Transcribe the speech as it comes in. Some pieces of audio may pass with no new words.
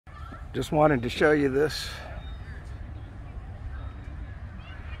Just wanted to show you this.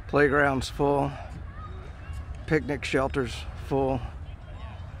 Playground's full, picnic shelters full,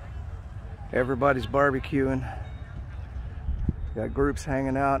 everybody's barbecuing, got groups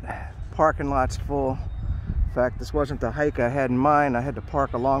hanging out, parking lot's full. In fact, this wasn't the hike I had in mind. I had to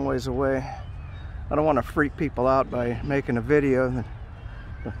park a long ways away. I don't want to freak people out by making a video,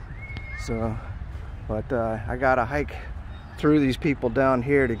 but I got to hike through these people down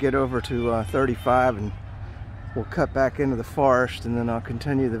here to get over to 35, and we'll cut back into the forest, and then I'll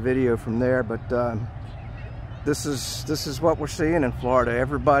continue the video from there. But this is what we're seeing in Florida.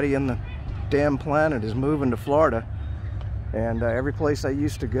 Everybody in the damn planet is moving to Florida, and every place I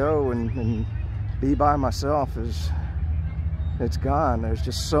used to go and be by myself it's gone. There's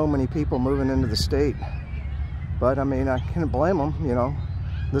just so many people moving into the state. But I mean, I can't blame them, you know.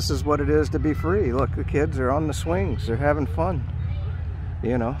 This is what it is to be free. Look, the kids are on the swings. They're having fun,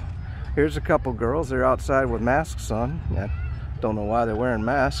 you know. Here's a couple girls. They're outside with masks on. I don't know why they're wearing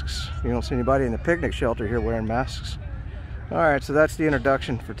masks. You don't see anybody in the picnic shelter here wearing masks. All right, so that's the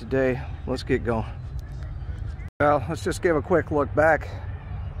introduction for today. Let's get going. Well, let's just give a quick look back.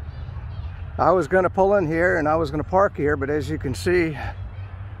 I was going to pull in here and I was going to park here, but as you can see,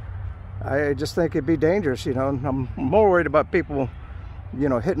 I just think it'd be dangerous, you know. I'm more worried about people, you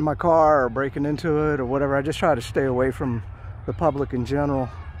know, hitting my car or breaking into it or whatever. I just try to stay away from the public in general.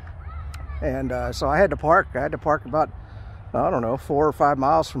 And so I had to park. I had to park about, I don't know, 4 or 5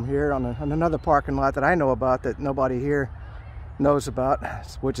 miles from here on another parking lot that I know about that nobody here knows about,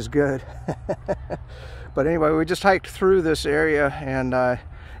 which is good. But anyway, we just hiked through this area, and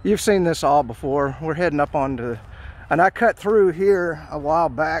you've seen this all before. We're heading up onto, and I cut through here a while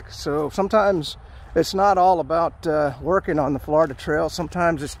back, so sometimes it's not all about working on the Florida Trail.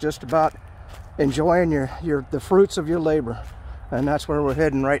 Sometimes it's just about enjoying the fruits of your labor, and that's where we're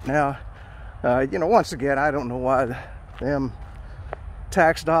heading right now. You know, once again, I don't know why them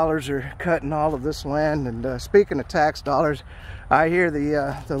tax dollars are cutting all of this land. And speaking of tax dollars, I hear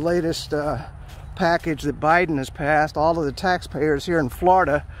the latest package that Biden has passed. All of the taxpayers here in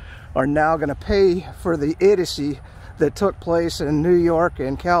Florida are now going to pay for the idiocy that took place in New York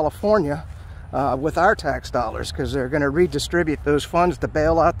and California with our tax dollars, because they're going to redistribute those funds to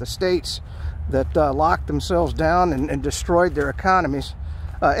bail out the states that locked themselves down and destroyed their economies.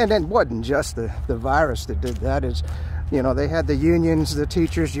 And it wasn't just the virus that did that. It's, you know, they had the unions, the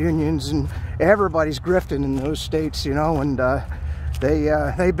teachers' unions, and everybody's grifting in those states, you know, and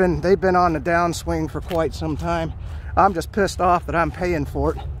they've been on the downswing for quite some time. I'm just pissed off that I'm paying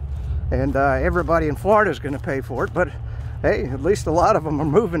for it, and everybody in Florida is going to pay for it. But hey, at least a lot of them are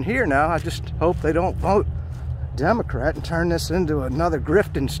moving here now. I just hope they don't vote Democrat and turn this into another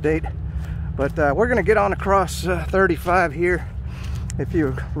grifting state. But we're going to get on across 35 here. If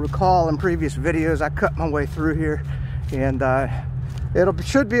you recall in previous videos, I cut my way through here, and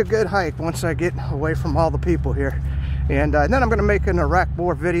should be a good hike once I get away from all the people here. And then I'm going to make an Iraq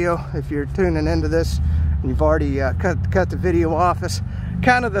War video. If you're tuning into this and you've already cut the video off, it's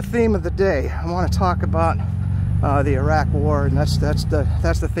kind of the theme of the day. I want to talk about the Iraq War, and that's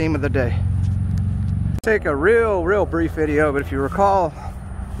the theme of the day. Take a real brief video, but if you recall,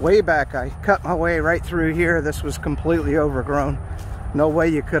 way back I cut my way right through here. This was completely overgrown. No way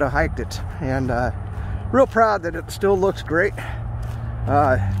you could have hiked it, and real proud that it still looks great.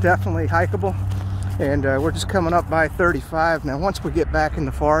 Definitely hikeable, and we're just coming up by 35 now. Once we get back in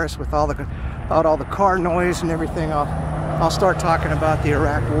the forest with all the car noise and everything, I'll start talking about the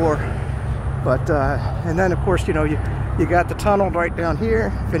Iraq War. But and then of course, you know, you got the tunnel right down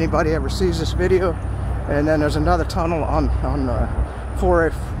here if anybody ever sees this video, and then there's another tunnel on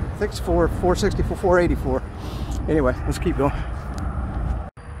 464, 484. Anyway, let's keep going.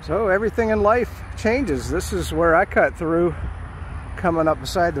 So everything in life changes. This is where I cut through coming up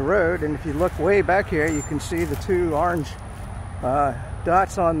beside the road, and if you look way back here, you can see the two orange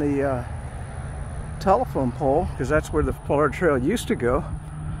dots on the telephone pole, because that's where the Florida Trail used to go.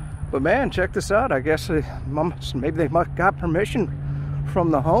 But man, check this out. I guess maybe they got permission from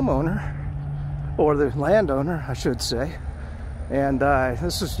the homeowner, or the landowner, I should say. And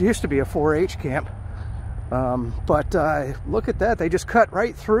this used to be a 4-H camp. But look at that, they just cut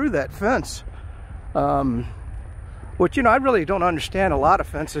right through that fence, which, you know, I really don't understand a lot of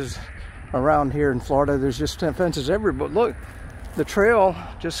fences around here in Florida. There's just fences everywhere, but look, the trail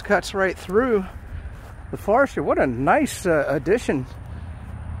just cuts right through the forest here. What a nice addition.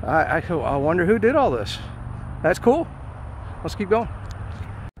 I wonder who did all this. That's cool. Let's keep going.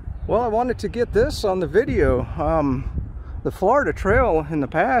 Well, I wanted to get this on the video. The Florida Trail in the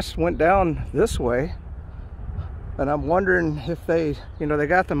past went down this way. And I'm wondering if they, you know, they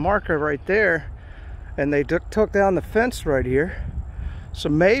got the marker right there and they took down the fence right here. So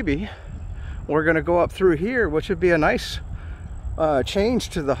maybe we're gonna go up through here, which would be a nice change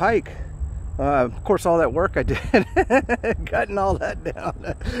to the hike. Of course, all that work I did cutting all that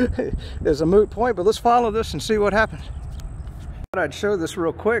down is a moot point, but let's follow this and see what happens. I'd show this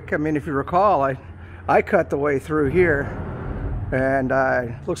real quick. I mean, if you recall, I cut the way through here, and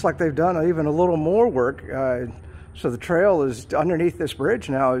looks like they've done even a little more work. So the trail is underneath this bridge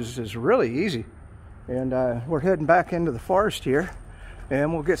now is really easy. And we're heading back into the forest here,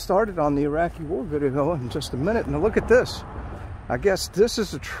 and we'll get started on the Iraqi War video in just a minute. And look at this. I guess this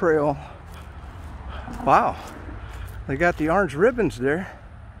is a trail. Wow, they got the orange ribbons there.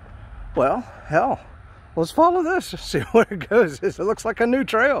 Well, hell, let's follow this, see where it goes. It looks like a new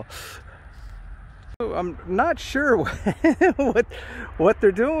trail. I'm not sure what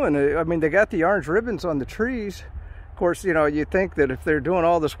they're doing. I mean, they got the orange ribbons on the trees. Of course, you know, you think that if they're doing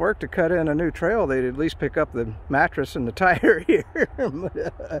all this work to cut in a new trail, they'd at least pick up the mattress and the tire here.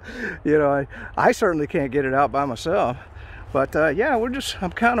 But, you know, I certainly can't get it out by myself. But yeah,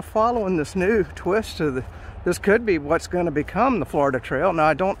 I'm kind of following this new twist to this could be what's going to become the Florida Trail. Now,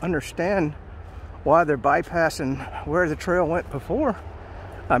 I don't understand why they're bypassing where the trail went before.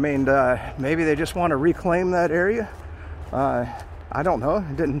 I mean, maybe they just want to reclaim that area. I don't know.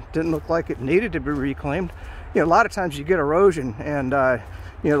 It didn't look like it needed to be reclaimed. You know, a lot of times you get erosion and,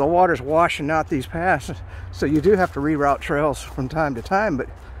 you know, the water's washing out these paths. So you do have to reroute trails from time to time, but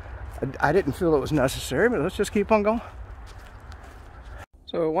I didn't feel it was necessary, but let's just keep on going.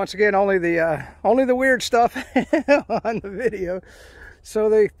 So once again, only the weird stuff on the video. So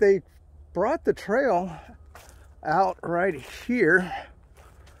they brought the trail out right here,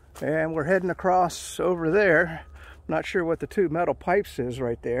 and we're heading across over there. Not sure what the two metal pipes is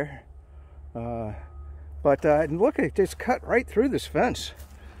right there, but look, it just cut right through this fence.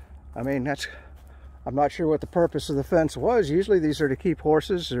 I mean, I'm not sure what the purpose of the fence was. Usually these are to keep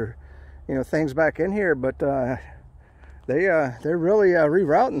horses or, you know, things back in here, but they're really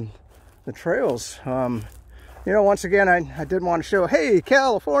rerouting the trails. You know, once again, I did want to show, hey,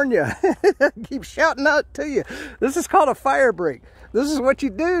 California, keep shouting out to you. This is called a fire break. This is what you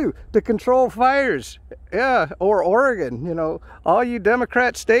do to control fires. Yeah, or Oregon, you know, all you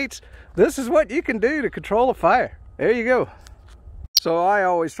Democrat states, this is what you can do to control a fire. There you go. So I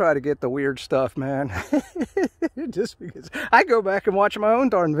always try to get the weird stuff, man. Just because I go back and watch my own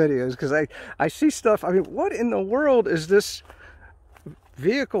darn videos, because I see stuff. I mean, what in the world is this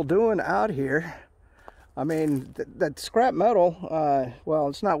vehicle doing out here? I mean, that scrap metal, well,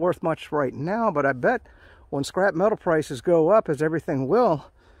 it's not worth much right now, but I bet when scrap metal prices go up, as everything will,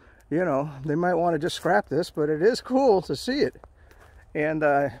 you know, they might want to just scrap this, but it is cool to see it. And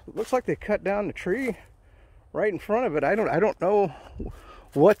looks like they cut down the tree right in front of it. I don't know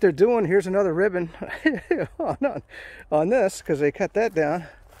what they're doing. Here's another ribbon on this, because they cut that down.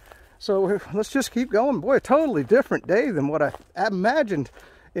 So let's just keep going. Boy, a totally different day than what I imagined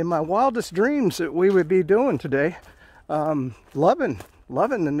in my wildest dreams that we would be doing today. Loving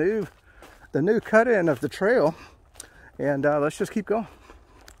the new cut-in of the trail, and let's just keep going.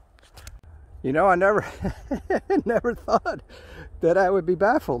 You know, I never thought that I would be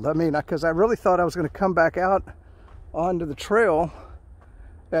baffled. I mean, because I really thought I was going to come back out onto the trail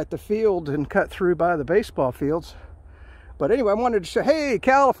at the field and cut through by the baseball fields. But anyway, I wanted to show, hey,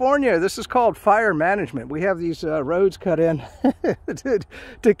 California, this is called fire management. We have these roads cut in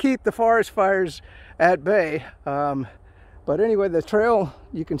to keep the forest fires at bay. But anyway, the trail,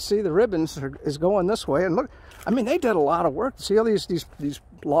 you can see the ribbons is going this way. And look, I mean, they did a lot of work. See all these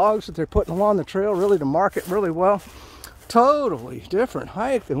logs that they're putting along the trail, really to mark it really well. Totally different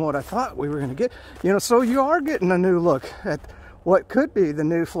hike than what I thought we were going to get. You know, so you are getting a new look at what could be the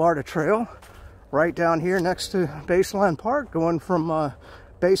new Florida Trail right down here next to Baseline Park, going from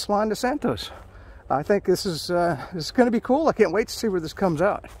Baseline to Santos. I think this is going to be cool. I can't wait to see where this comes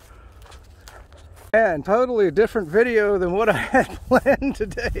out. And totally a different video than what I had planned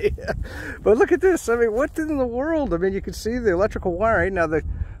today. But look at this. I mean, what in the world? I mean, you can see the electrical wiring. Now, the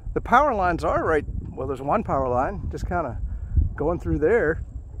power lines are right. Well, there's one power line just kind of going through there.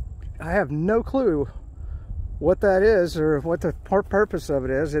 I have no clue what that is or what the purpose of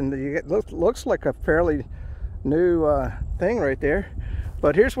it is. And it looks like a fairly new thing right there.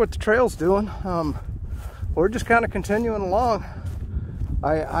 But here's what the trail's doing. We're just kind of continuing along.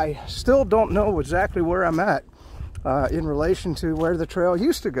 I still don't know exactly where I'm at in relation to where the trail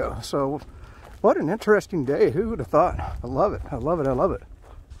used to go. So what an interesting day. Who would have thought? I love it. I love it. I love it.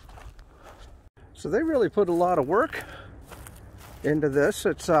 So they really put a lot of work into this.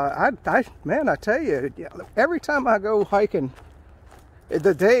 It's man, I tell you, every time I go hiking,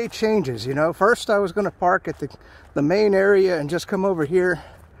 the day changes. You know, first I was going to park at the main area and just come over here.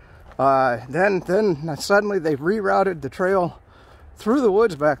 Then suddenly they've rerouted the trail through the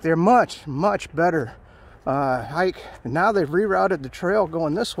woods back there. Much better hike. And now they've rerouted the trail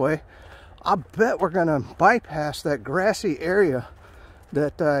going this way. I bet we're going to bypass that grassy area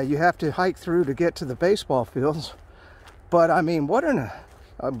that you have to hike through to get to the baseball fields. But I mean, what an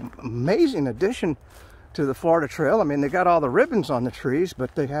amazing addition to the Florida Trail. I mean, they got all the ribbons on the trees,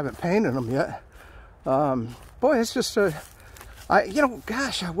 but they haven't painted them yet. Boy, it's just you know,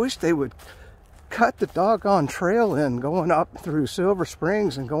 gosh, I wish they would cut the doggone trail in going up through Silver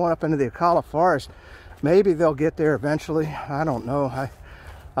Springs and going up into the Ocala Forest. Maybe they'll get there eventually. I don't know.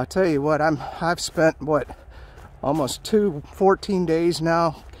 I tell you what, I've spent what, almost 14 days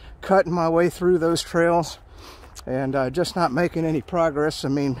now cutting my way through those trails and just not making any progress. I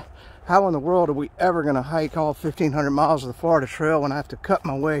mean, how in the world are we ever going to hike all 1,500 miles of the Florida Trail when I have to cut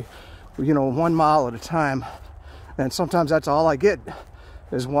my way, you know, 1 mile at a time? And sometimes that's all I get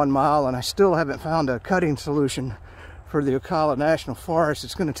is 1 mile, and I still haven't found a cutting solution for the Ocala National Forest.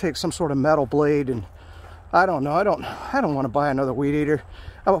 It's going to take some sort of metal blade, and I don't know. I don't want to buy another weed eater.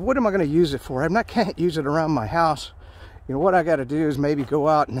 What am I going to use it for? I can't use it around my house. You know, what I got to do is maybe go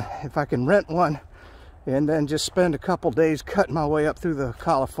out, and if I can rent one and then just spend a couple days cutting my way up through the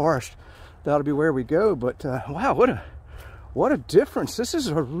Ocala Forest, that'll be where we go. But wow, what a difference. This is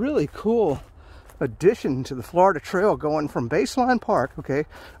a really cool addition to the Florida Trail, going from Baseline Park. Okay,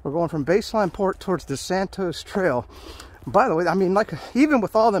 we're going from Baseline Park towards the Santos Trail. By the way, I mean, like, even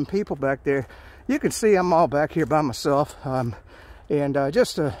with all them people back there, you can see I'm all back here by myself. And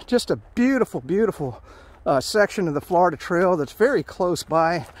just a beautiful section of the Florida Trail that's very close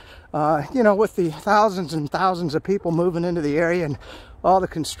by. You know, with the thousands and thousands of people moving into the area and all the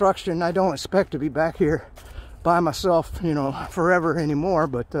construction, I don't expect to be back here by myself, you know, forever anymore.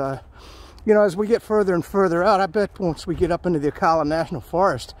 But you know, as we get further and further out, I bet once we get up into the Ocala National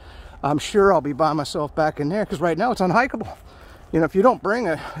Forest, I'm sure I'll be by myself back in there, because right now it's unhikeable. You know, if you don't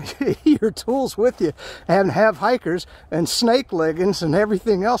bring your tools with you and have hikers and snake leggings and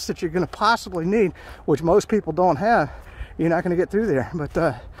everything else that you're going to possibly need, which most people don't have, you're not going to get through there. But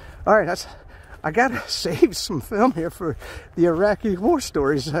all right, I got to save some film here for the Iraqi War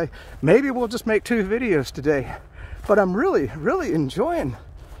stories. Maybe we'll just make 2 videos today. But I'm really enjoying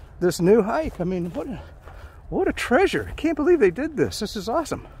this new hike. I mean, what a treasure. I can't believe they did this. This is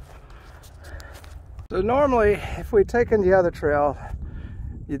awesome. So normally, if we'd taken the other trail,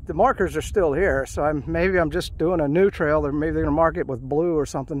 the markers are still here. So maybe I'm just doing a new trail, or maybe they're gonna mark it with blue or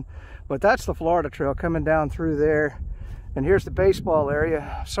something. But that's the Florida Trail coming down through there. And here's the baseball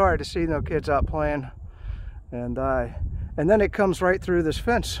area. Sorry to see no kids out playing. And then it comes right through this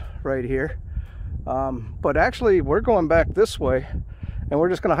fence right here. But actually, we're going back this way, and we're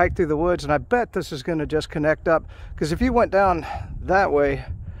just gonna hike through the woods. And I bet this is gonna just connect up, because if you went down that way,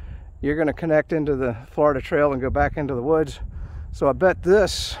 you're going to connect into the Florida Trail and go back into the woods. So I bet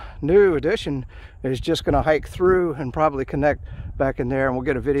this new addition is just going to hike through and probably connect back in there, and we'll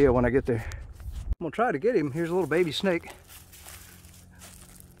get a video when I get there. I'm going to try to get him. Here's a little baby snake.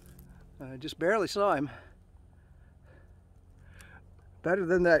 I just barely saw him. Better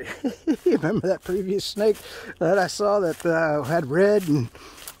than that. Remember that previous snake that I saw that had red and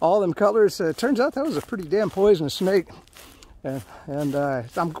all them colors? Turns out that was a pretty damn poisonous snake.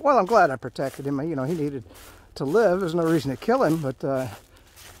 I'm glad I protected him. You know, he needed to live. There's no reason to kill him, but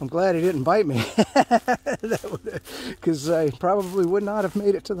I'm glad he didn't bite me, because I probably would not have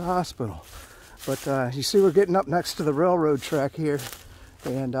made it to the hospital. But you see, we're getting up next to the railroad track here,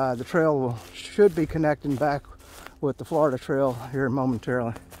 and the trail should be connecting back with the Florida Trail here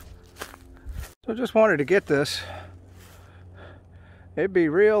momentarily. So just wanted to get this. It'd be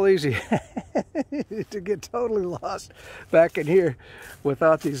real easy to get totally lost back in here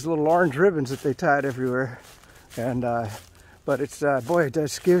without these little orange ribbons that they tied everywhere. And but it's boy, it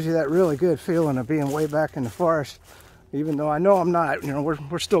just gives you that really good feeling of being way back in the forest, even though I know I'm not. You know,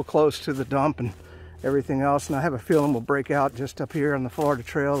 we're still close to the dump and everything else, and I have a feeling we'll break out just up here on the Florida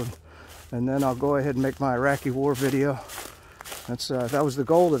Trail, and then I'll go ahead and make my Iraqi War video. That was the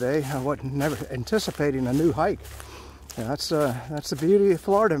goal today. I wasn't never anticipating a new hike. And that's the beauty of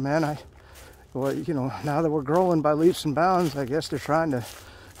Florida, man. Well, you know, now that we're growing by leaps and bounds, I guess they're trying to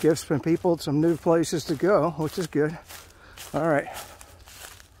give some people some new places to go, which is good. All right.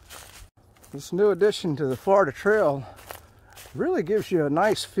 This new addition to the Florida Trail really gives you a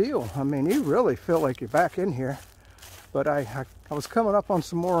nice feel. I mean, you really feel like you're back in here. But I was coming up on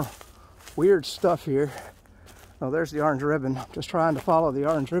some more weird stuff here. Oh, there's the orange ribbon. I'm just trying to follow the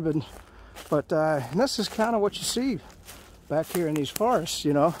orange ribbon. But and this is kind of what you see back here in these forests,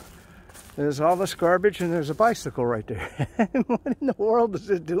 you know. There's all this garbage and there's a bicycle right there. What in the world is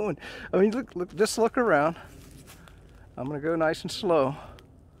it doing? I mean, look, just look around. I'm gonna go nice and slow.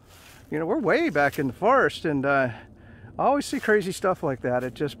 You know, we're way back in the forest, and I always see crazy stuff like that.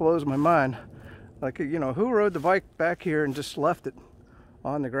 It just blows my mind. Like, you know, who rode the bike back here and just left it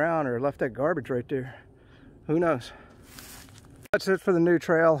on the ground, or left that garbage right there? Who knows? That's it for the new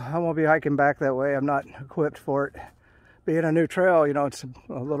trail. I won't be hiking back that way. I'm not equipped for it. Being a new trail, you know, it's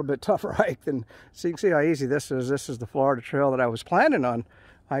a little bit tougher hike than, so you can see how easy this is. This is the Florida trail that I was planning on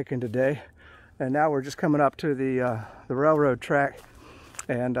hiking today. And now we're just coming up to the railroad track.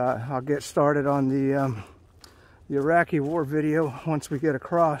 And I'll get started on the Iraqi War video once we get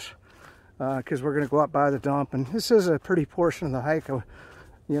across, because we're going to go up by the dump. And this is a pretty portion of the hike.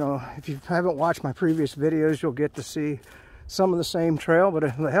 You know, if you haven't watched my previous videos, you'll get to see some of the same trail. But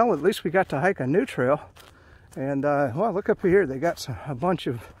hell, at least we got to hike a new trail. And well, look up here, they got a bunch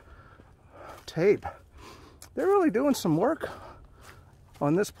of tape. They're really doing some work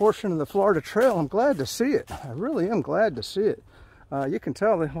on this portion of the Florida trail. I'm glad to see it. I really am glad to see it. You can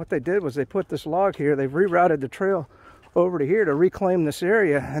tell that what they did was they put this log here. They've rerouted the trail over to here to reclaim this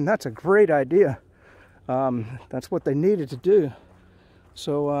area, and that's a great idea. That's what they needed to do.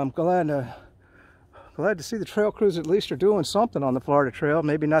 So I'm glad to see the trail crews at least are doing something on the Florida trail.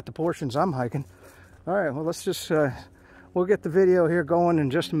 Maybe not the portions I'm hiking. All right, well, let's just, we'll get the video here going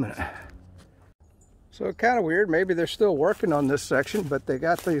in just a minute. So kind of weird, maybe they're still working on this section, but they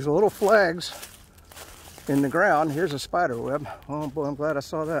got these little flags in the ground. Here's a spider web. Oh boy, I'm glad I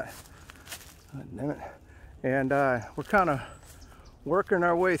saw that. God damn it. And we're kind of working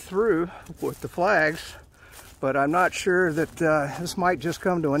our way through with the flags, but I'm not sure that this might just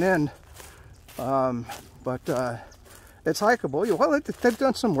come to an end. But it's hikeable. Well, they've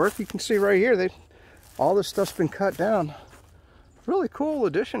done some work. You can see right here, all this stuff's been cut down. Really cool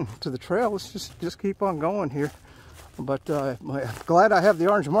addition to the trail. Let's just keep on going here. But I'm glad I have the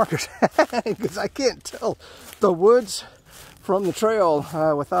orange markers, because I can't tell the woods from the trail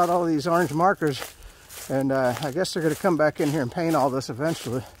without all these orange markers. And I guess they're going to come back in here and paint all this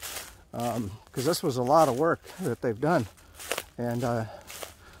eventually, because this was a lot of work that they've done. And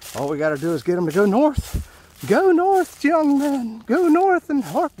all we got to do is get them to go north. Go north, young man. Go north and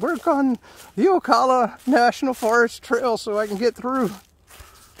work on the Ocala National Forest Trail so I can get through.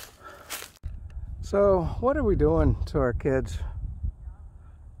 So, what are we doing to our kids?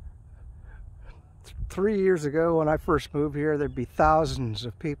 3 years ago when I first moved here, there'd be thousands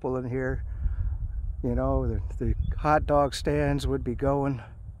of people in here. You know, the hot dog stands would be going.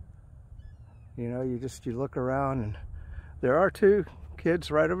 You know, you look around, and there are 2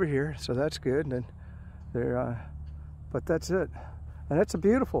 kids right over here, so that's good. And but that's it. And it's a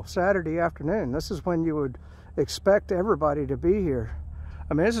beautiful Saturday afternoon. This is when you would expect everybody to be here.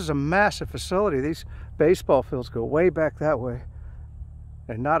 I mean, this is a massive facility. These baseball fields go way back that way,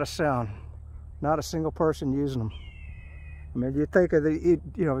 and not a sound, not a single person using them. I mean, you think of you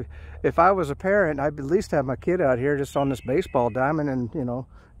know, if I was a parent, I'd at least have my kid out here just on this baseball diamond and, you know,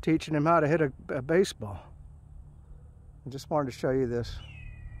 teaching him how to hit a baseball. I just wanted to show you this.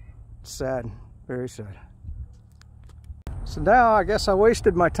 It's sad. Very sad. So now I guess I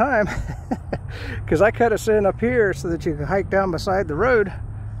wasted my time because I cut us in up here so that you could hike down beside the road.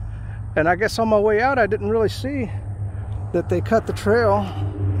 And I guess on my way out I didn't really see that they cut the trail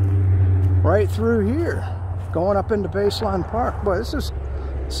right through here, going up into Baseline Park. Boy, this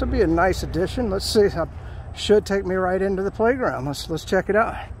will be a nice addition. Let's see. It should take me right into the playground. Let's check it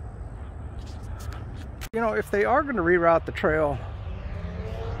out. You know, if they are going to reroute the trail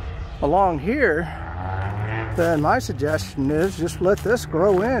along here, then my suggestion is just let this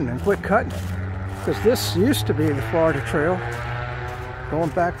grow in and quit cutting it, because this used to be the Florida trail going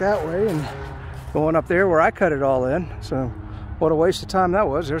back that way and going up there where I cut it all in. So what a waste of time that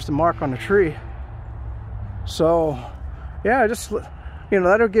was. There's the mark on the tree. So yeah, just, you know,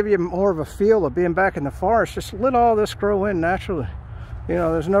 that'll give you more of a feel of being back in the forest. Just let all this grow in naturally. You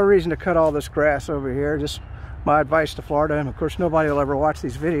know, there's no reason to cut all this grass over here. Just my advice to Florida, and of course nobody will ever watch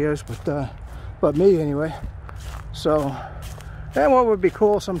these videos but me anyway. So, and what would be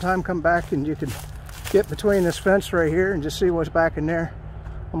cool, sometime come back and you could get between this fence right here and just see what's back in there.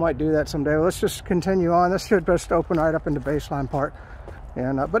 I might do that someday. Let's just continue on. This should just open right up into Baseline Park.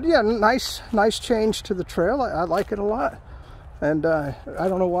 And but yeah, nice change to the trail. I like it a lot. And I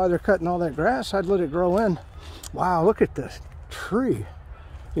don't know why they're cutting all that grass. I'd let it grow in. Wow, look at this tree.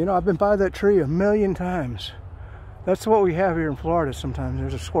 You know, I've been by that tree a million times. That's what we have here in Florida sometimes.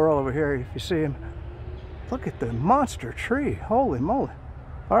 There's a squirrel over here, if you see him. Look at the monster tree. Holy moly.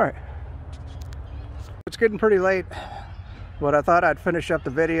 All right. It's getting pretty late, but I thought I'd finish up the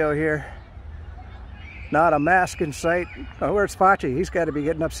video here. Not a mask in sight. Oh, where's Fachi? He's got to be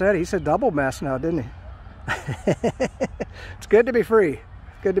getting upset. He said double mask now, didn't he? It's good to be free.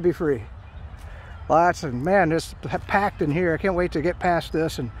 Good to be free. Lots of, man, it's packed in here. I can't wait to get past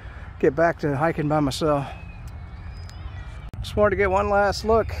this and get back to hiking by myself. Just wanted to get one last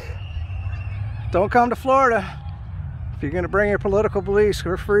look. Don't come to Florida. If you're going to bring your political beliefs,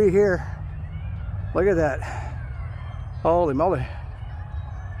 we're free here. Look at that. Holy moly.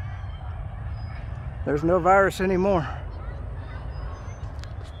 There's no virus anymore.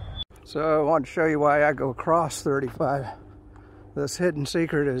 So I wanted to show you why I go across 35. This hidden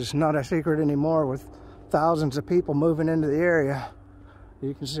secret is not a secret anymore with thousands of people moving into the area.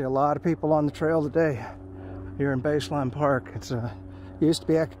 You can see a lot of people on the trail today here in Baseline Park. It's used to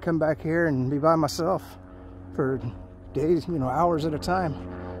be I could come back here and be by myself for days, you know, hours at a time.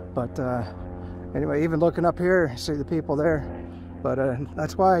 But anyway, even looking up here, see the people there. But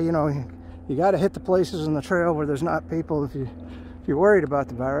that's why, you know, you got to hit the places in the trail where there's not people. If you're worried about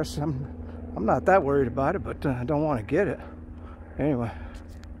the virus, I'm not that worried about it, but I don't want to get it. Anyway,